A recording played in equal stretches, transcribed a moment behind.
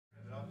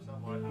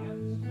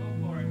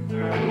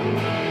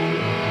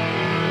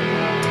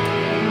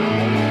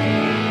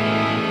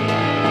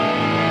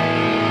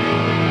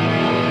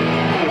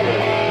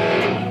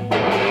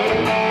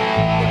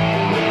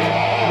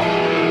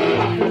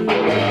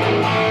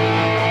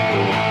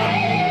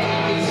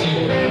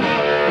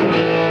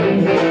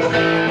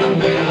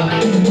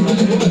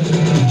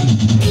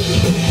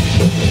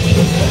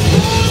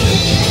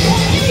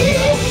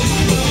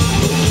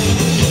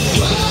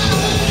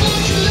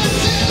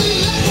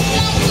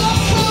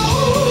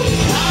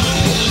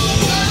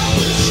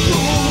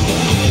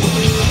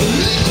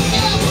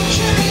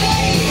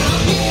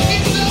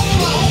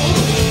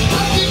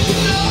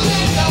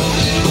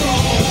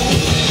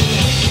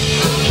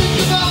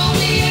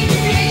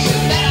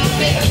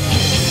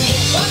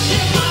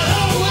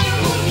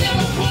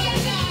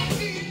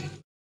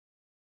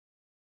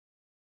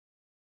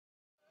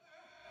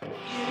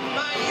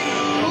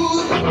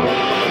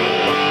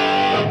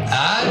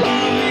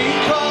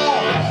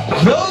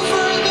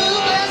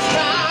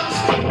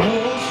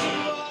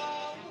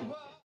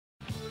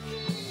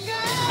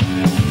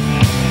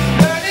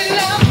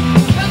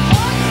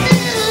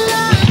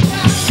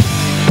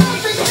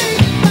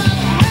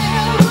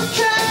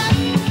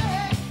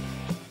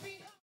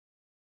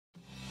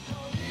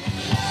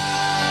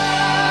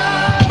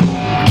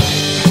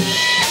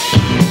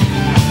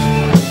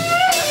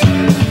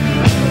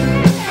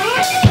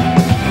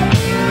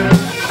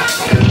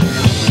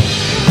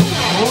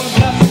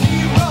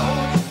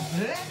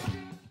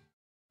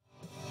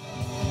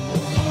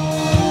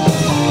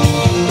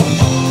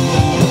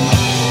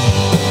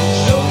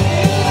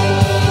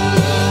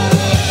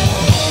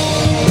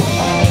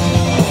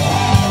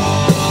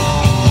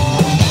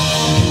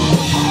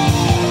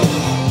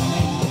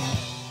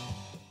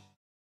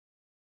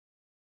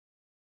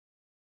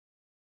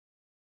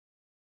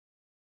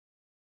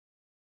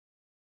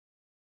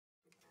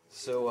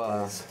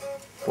So,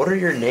 what are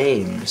your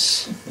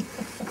names?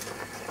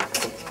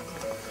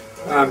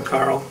 I'm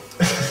Carl.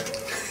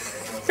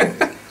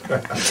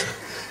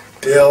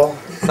 Bill.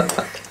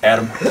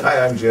 Adam.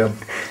 Hi, I'm Jim.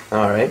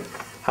 All right.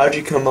 How'd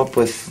you come up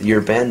with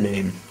your band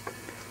name?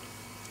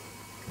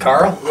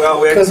 Carl?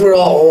 Well, Because we're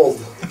all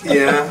old.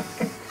 yeah,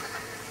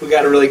 we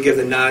got to really give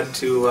the nod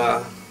to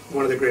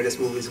one of the greatest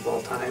movies of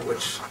all time,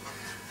 which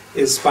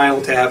is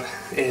Spinal Tap,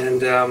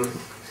 and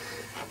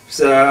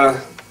there's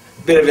a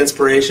bit of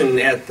inspiration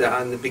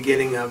on the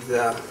beginning of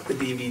the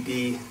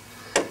DVD,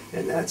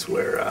 and that's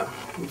where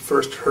we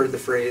first heard the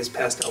phrase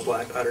 "Pastel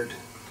Black" uttered,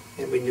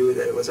 and we knew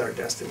that it was our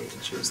destiny to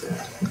choose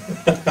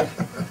that.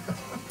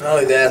 Not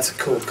only that, it's a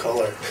cool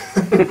color.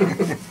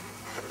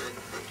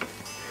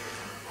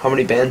 How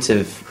many bands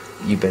have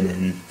you been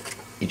in,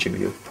 each of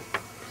you?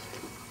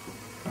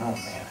 Oh,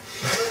 man.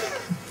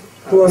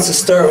 Who wants to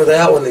start with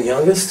that one, the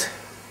youngest?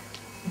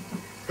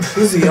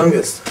 Who's the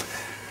youngest?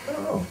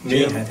 Oh,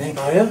 Me, I think.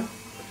 Oh,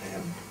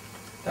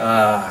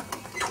 yeah?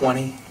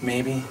 20,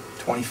 maybe.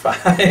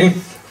 25.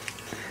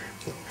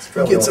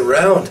 Who gets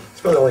around? It's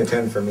probably only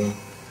 10 for me.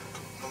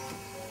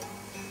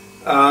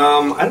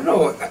 I don't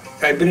know.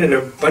 I've been in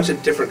a bunch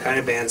of different kind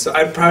of bands, so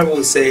I'd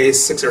probably say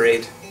 6 or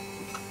 8.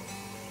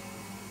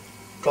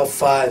 About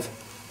 5.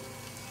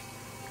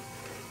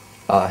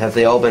 Have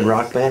they all been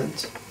rock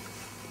bands?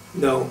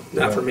 No,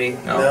 not for me.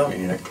 No. Me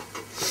neither.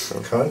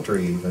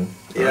 Country, even.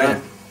 Yeah,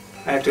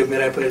 I have to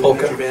admit I played in a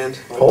Polka. country band,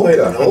 I played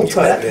an Polka. old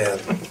time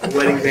band. a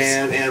wedding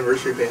band,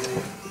 anniversary band.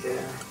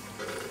 Yeah.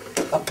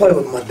 I played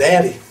with my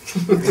daddy.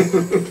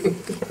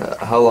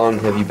 How long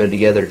have you been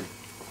together?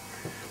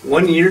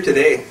 1 year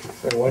today.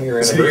 It's been 1 year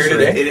Is it a year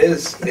anniversary. today? It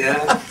is.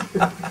 Yeah.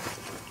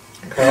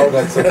 Carl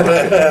got some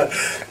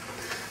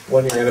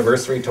 1 year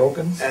anniversary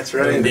tokens. That's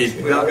right.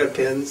 Indeed. We all got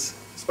pins.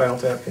 Spinal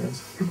Tap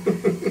pins.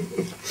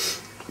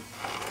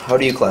 How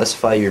do you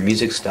classify your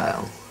music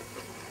style?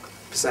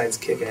 Besides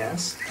kick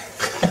ass.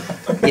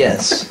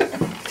 Yes.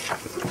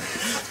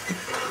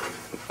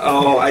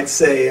 Oh, I'd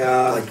say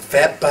Like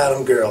fat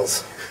bottom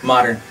girls.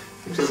 Modern.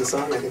 which is a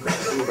song I think we're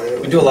singing, by the way.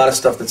 We do a lot of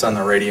stuff that's on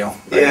the radio. right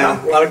Yeah,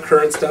 now. a lot of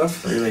current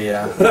stuff. Really, really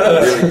What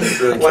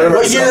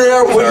try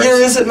to- What year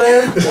is it,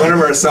 man? One of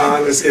our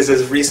songs is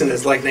as recent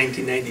as like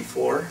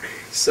 1994.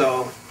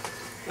 So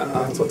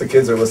That's what the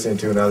kids are listening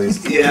to now.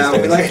 These yeah,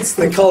 these we days.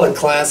 like They call it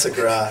classic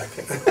rock.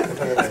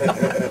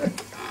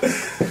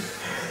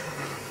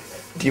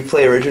 Do you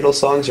play original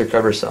songs or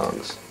cover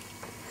songs?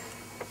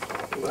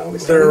 well, we They're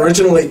started out-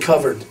 originally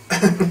covered.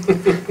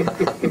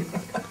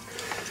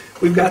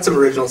 We've got some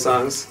original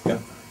songs Yeah.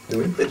 Do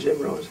we? that Jim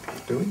wrote.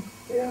 Do we?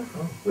 Yeah.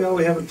 Well,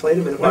 we haven't played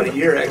them in about a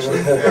year actually.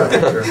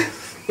 Yeah,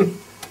 sure.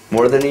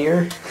 More than a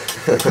year?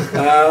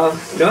 No,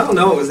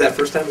 it was that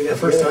first time we got The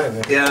first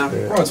together. time,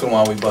 Yeah. Once in a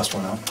while we bust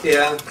one out.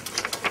 Yeah.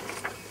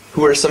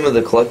 Who are some of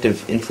the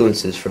collective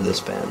influences for this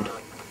band?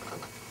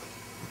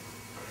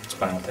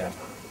 Spinal Tap.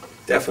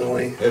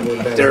 Definitely.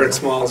 Edwin Van Derek Halen.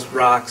 Small's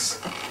Rocks.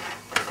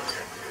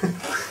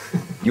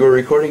 You were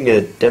recording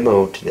a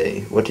demo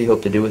today. What do you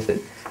hope to do with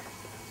it?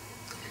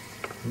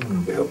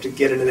 We hope to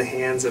get it in the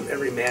hands of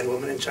every man,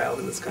 woman, and child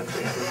in this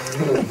country.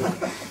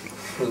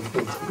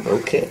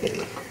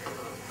 Okay.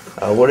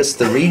 What is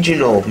the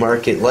regional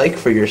market like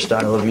for your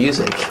style of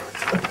music?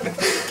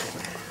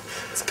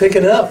 It's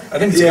picking up. I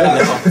think it's Yeah.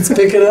 good now. It's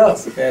picking up.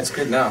 Yeah, it's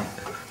good now.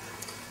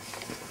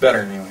 Better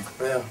anyway.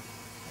 Yeah.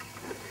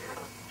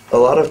 A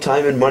lot of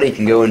time and money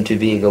can go into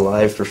being a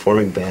live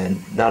performing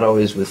band, not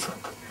always with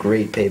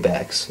great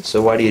paybacks.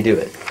 So why do you do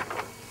it?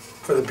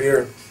 For the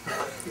beer.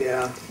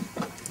 Yeah.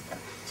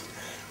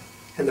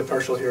 And the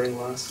partial hearing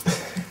loss.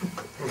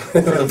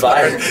 The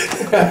vibe.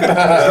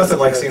 There's nothing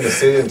like seeing the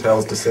city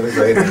tells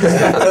disintegrate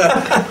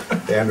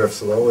and dandruff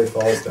slowly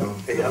falls down.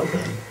 Yeah.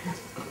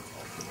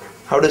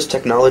 How does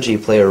technology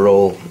play a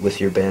role with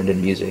your band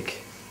and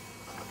music?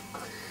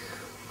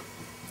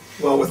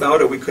 Well,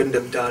 without it, we couldn't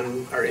have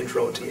done our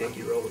intro to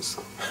Yankee Rose.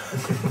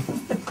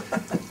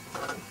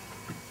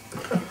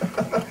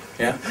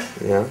 Yeah.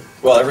 Yeah.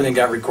 Well, everything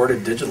got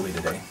recorded digitally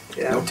today.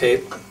 Yeah. No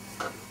tape.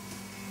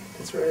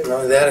 That's right. Not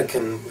only that, it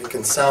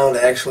can sound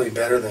actually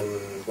better than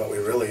what we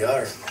really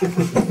are.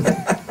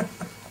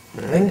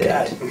 Thank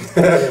God.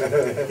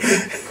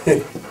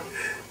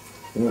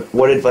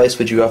 What advice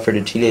would you offer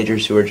to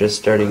teenagers who are just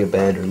starting a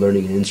band or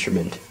learning an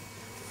instrument?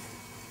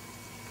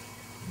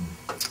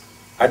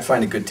 I'd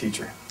find a good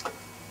teacher.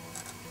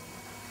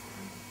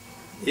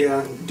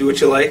 Yeah, do what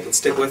you like and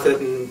stick with it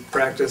and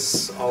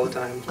practice all the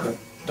time. But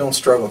don't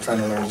struggle trying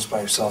to learn just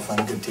by yourself. Find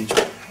a good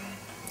teacher.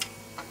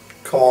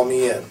 Call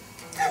me in.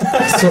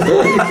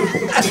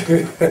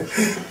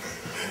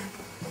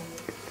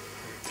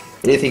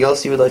 Anything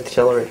else you would like to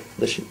tell our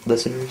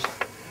listeners?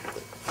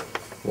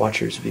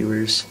 Watchers,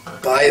 viewers?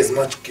 Buy as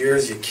much gear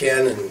as you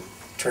can and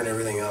turn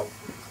everything up.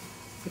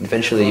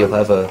 Eventually you'll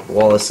have a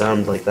wall of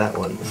sound like that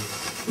one.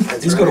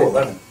 That's These go to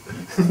right.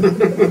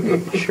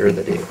 11. Sure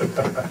they do.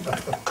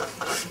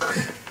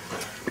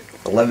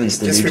 11's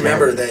the Just new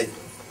remember 10. that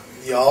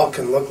y'all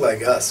can look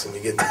like us when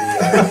you get to be